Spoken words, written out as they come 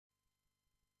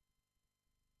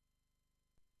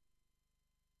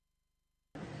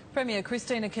Premier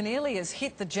Christina Keneally has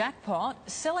hit the jackpot,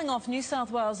 selling off New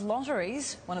South Wales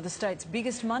Lotteries, one of the state's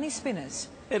biggest money spinners.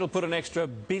 It'll put an extra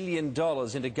 $1 billion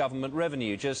into government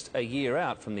revenue just a year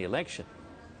out from the election.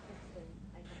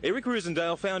 Eric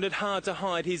Rusendale found it hard to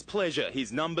hide his pleasure.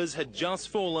 His numbers had just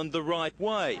fallen the right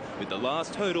way, with the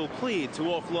last hurdle cleared to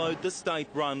offload the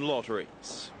state-run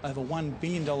lotteries. Over $1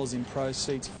 billion in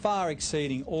proceeds, far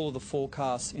exceeding all of the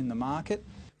forecasts in the market.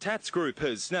 Tats Group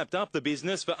has snapped up the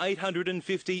business for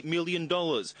 $850 million.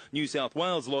 New South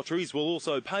Wales Lotteries will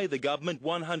also pay the government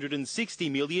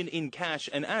 $160 million in cash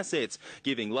and assets,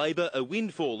 giving Labor a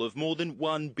windfall of more than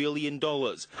 $1 billion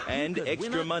and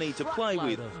extra money to play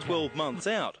with 12 months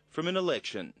out from an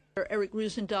election. Eric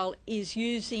Rusendale is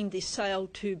using this sale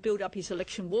to build up his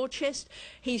election war chest.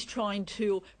 He's trying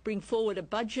to bring forward a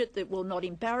budget that will not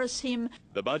embarrass him.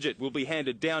 The budget will be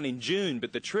handed down in June,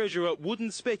 but the Treasurer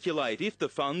wouldn't speculate if the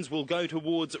funds will go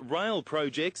towards rail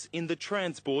projects in the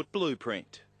Transport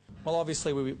Blueprint. Well,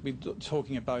 obviously we'll be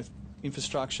talking about both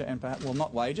infrastructure and, perhaps, well,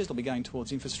 not wages, they'll be going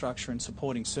towards infrastructure and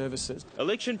supporting services.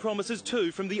 Election promises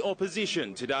too from the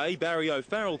opposition. Today, Barry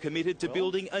O'Farrell committed to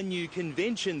building a new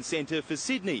convention centre for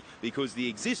Sydney because the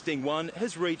existing one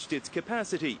has reached its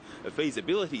capacity. A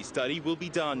feasibility study will be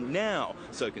done now,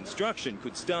 so construction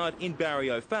could start in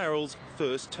Barry O'Farrell's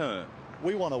first term.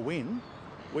 We want to win,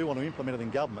 we want to implement it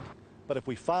in government, but if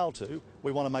we fail to,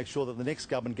 we want to make sure that the next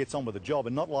government gets on with the job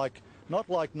and not like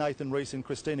Nathan Rees and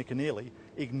Christina Keneally,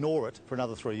 ignore it for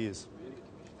another 3 years.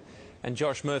 And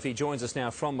Josh Murphy joins us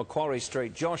now from Macquarie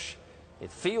Street. Josh, it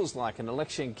feels like an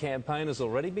election campaign has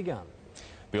already begun.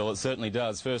 Bill, it certainly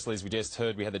does. Firstly, as we just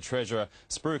heard, we had the Treasurer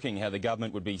spruiking how the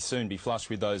government would soon be flush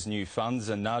with those new funds,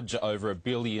 a nudge over $1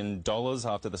 billion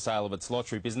after the sale of its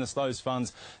lottery business. Those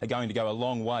funds are going to go a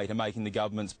long way to making the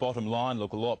government's bottom line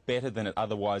look a lot better than it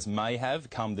otherwise may have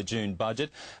come the June budget.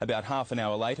 About half an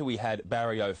hour later, we had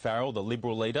Barry O'Farrell, the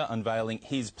Liberal leader, unveiling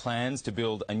his plans to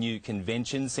build a new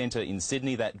convention centre in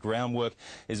Sydney. That groundwork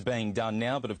is being done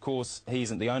now, but of course he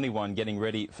isn't the only one getting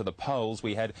ready for the polls.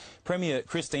 We had Premier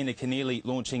Christina Keneally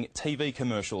launching TV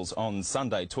commercials on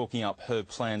Sunday talking up her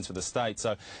plans for the state,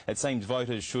 so it seems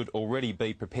voters should already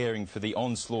be preparing for the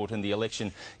onslaught, and the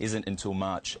election isn't until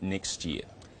March next year.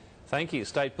 Thank you.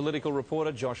 State political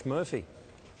reporter Josh Murphy.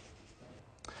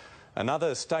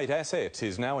 Another state asset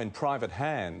is now in private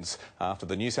hands after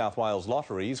the New South Wales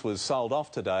Lotteries was sold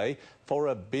off today for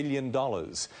 $1 billion.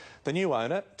 The new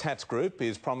owner, Tats Group,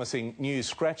 is promising new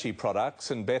scratchy products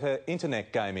and better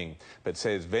internet gaming, but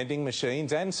says vending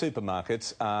machines and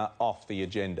supermarkets are off the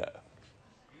agenda.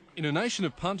 In a nation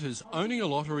of punters, owning a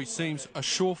lottery seems a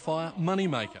surefire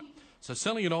moneymaker, so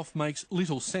selling it off makes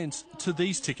little sense to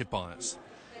these ticket buyers.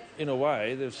 In a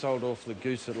way, they've sold off the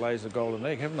goose that lays the golden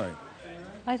egg, haven't they?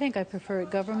 I think I prefer it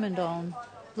government-owned.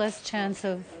 Less chance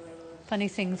of funny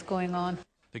things going on.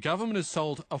 The government has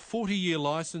sold a 40-year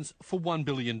licence for $1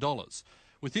 billion.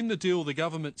 Within the deal, the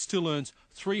government still earns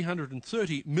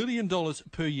 $330 million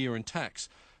per year in tax,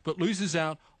 but loses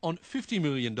out on $50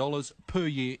 million per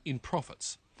year in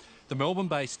profits. The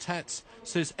Melbourne-based Tats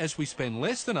says as we spend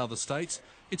less than other states,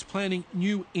 it's planning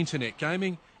new internet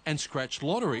gaming and scratch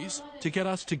lotteries to get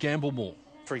us to gamble more.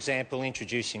 For example,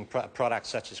 introducing products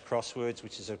such as crosswords,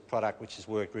 which is a product which has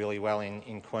worked really well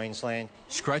in Queensland.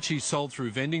 Scratchies sold through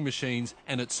vending machines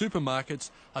and at supermarkets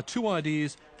are two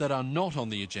ideas that are not on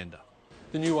the agenda.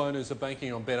 The new owners are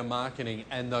banking on better marketing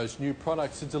and those new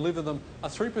products to deliver them a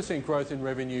 3% growth in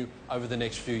revenue over the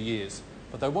next few years.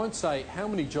 But they won't say how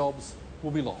many jobs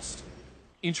will be lost.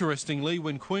 Interestingly,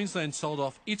 when Queensland sold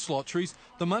off its lotteries,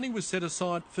 the money was set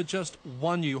aside for just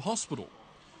one new hospital.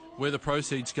 Where the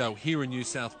proceeds go here in New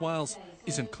South Wales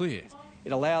isn't clear.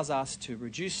 It allows us to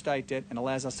reduce state debt and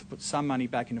allows us to put some money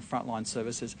back into frontline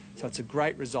services, so it's a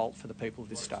great result for the people of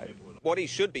this state. What he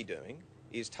should be doing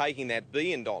is taking that $1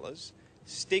 billion,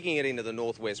 sticking it into the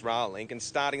North West Rail Link and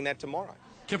starting that tomorrow.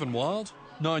 Kevin Wild,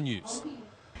 9 News.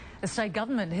 The state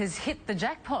government has hit the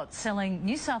jackpot, selling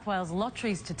New South Wales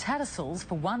lotteries to Tattersalls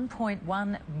for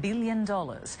 $1.1 billion.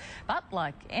 But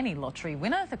like any lottery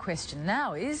winner, the question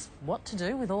now is what to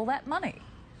do with all that money.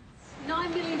 $9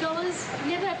 million,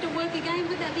 never have to work again,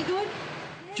 would that be good?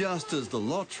 Just as the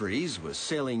lotteries were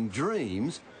selling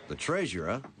dreams, the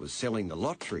Treasurer was selling the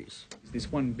lotteries. This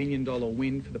 $1 billion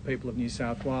win for the people of New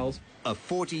South Wales. A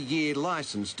 40-year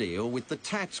licence deal with the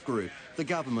Tats Group. The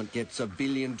government gets $1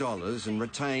 billion and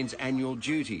retains annual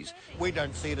duties. We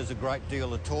don't see it as a great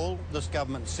deal at all. This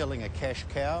government's selling a cash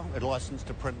cow, a licence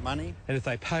to print money. And if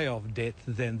they pay off debt,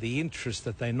 then the interest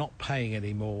that they're not paying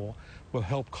anymore will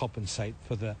help compensate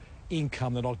for the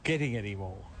income they're not getting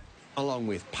anymore. Along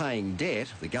with paying debt,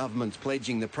 the government's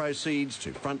pledging the proceeds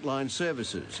to frontline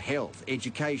services, health,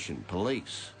 education,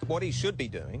 police. What he should be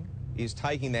doing is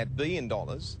taking that $1 billion,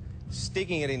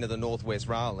 sticking it into the North West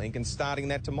Rail Link and starting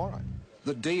that tomorrow.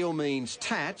 The deal means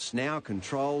Tats now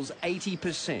controls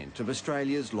 80% of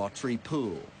Australia's lottery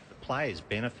pool. The players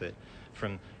benefit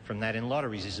from that, and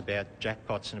lotteries is about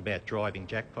jackpots and about driving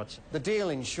jackpots. The deal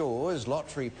ensures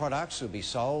lottery products will be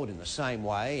sold in the same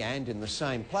way and in the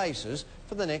same places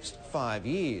for the next 5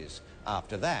 years.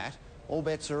 After that, all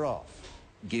bets are off,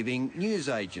 giving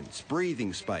newsagents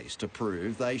breathing space to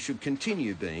prove they should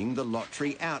continue being the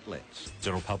lottery outlets.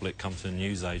 General public come to the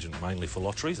newsagent mainly for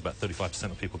lotteries. About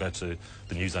 35% of people go to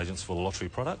the newsagents for the lottery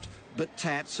product. But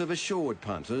Tats have assured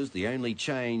punters the only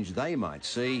change they might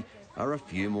see are a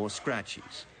few more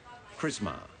scratchies. Chris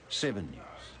Marr, 7 News.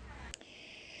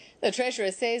 The Treasurer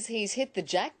says he's hit the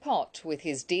jackpot with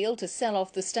his deal to sell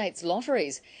off the state's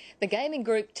lotteries. The gaming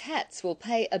group Tats will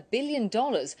pay $1 billion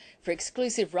for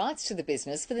exclusive rights to the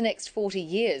business for the next 40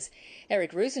 years.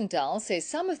 Eric Roosendahl says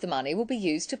some of the money will be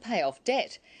used to pay off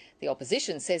debt. The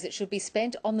opposition says it should be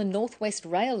spent on the North West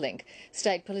Rail Link.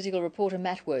 State political reporter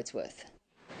Matt Wordsworth.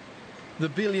 The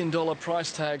 $1 billion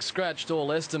price tag scratched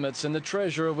all estimates and the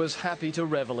Treasurer was happy to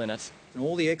revel in it. And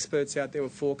all the experts out there were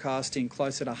forecasting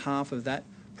closer to half of that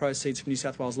proceeds from New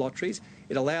South Wales Lotteries.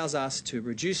 It allows us to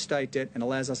reduce state debt and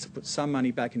allows us to put some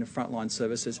money back into frontline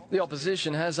services. The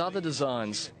opposition has other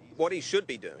designs. What he should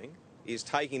be doing is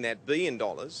taking that $1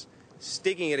 billion,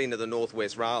 sticking it into the North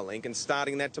West Rail Link and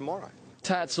starting that tomorrow.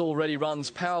 Tats already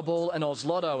runs Powerball and Oz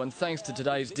Lotto and thanks to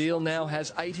today's deal now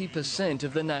has 80%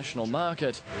 of the national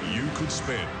market. You could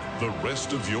spend the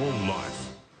rest of your life.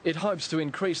 It hopes to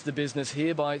increase the business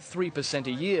here by 3%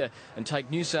 a year and take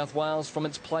New South Wales from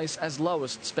its place as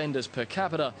lowest spenders per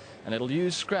capita, and it'll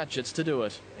use scratchets to do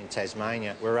it. In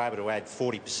Tasmania, we're able to add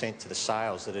 40% to the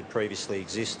sales that had previously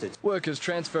existed. Workers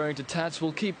transferring to Tats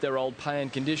will keep their old pay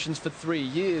and conditions for 3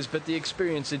 years, but the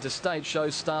experience interstate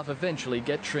shows staff eventually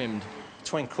get trimmed.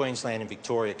 Between Queensland and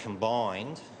Victoria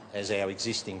combined, as our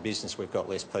existing business, we've got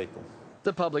less people.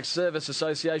 The Public Service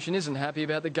Association isn't happy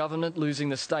about the government losing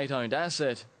the state-owned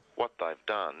asset. What they've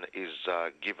done is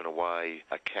given away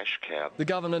a cash cow. The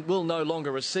government will no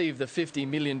longer receive the $50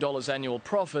 million annual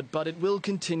profit, but it will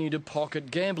continue to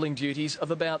pocket gambling duties of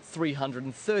about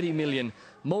 $330 million,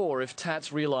 more if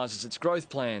Tats realises its growth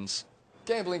plans.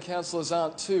 Gambling counsellors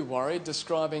aren't too worried,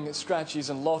 describing scratchies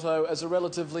and lotto as a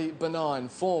relatively benign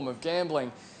form of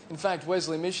gambling. In fact,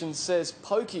 Wesley Mission says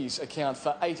pokies account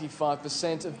for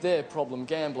 85% of their problem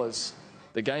gamblers.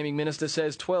 The gaming minister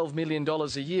says $12 million a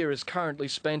year is currently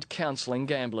spent counselling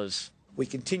gamblers. We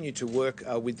continue to work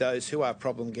with those who are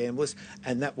problem gamblers,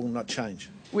 and that will not change.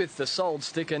 With the sold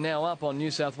sticker now up on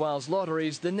New South Wales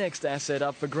Lotteries, the next asset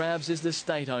up for grabs is the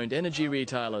state-owned energy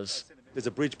retailers. There's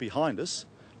a bridge behind us.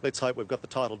 Let's hope we've got the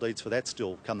title deeds for that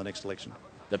still come the next election.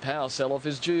 The power sell-off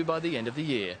is due by the end of the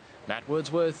year. Matt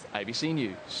Wordsworth, ABC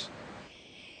News.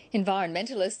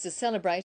 Environmentalists are celebrating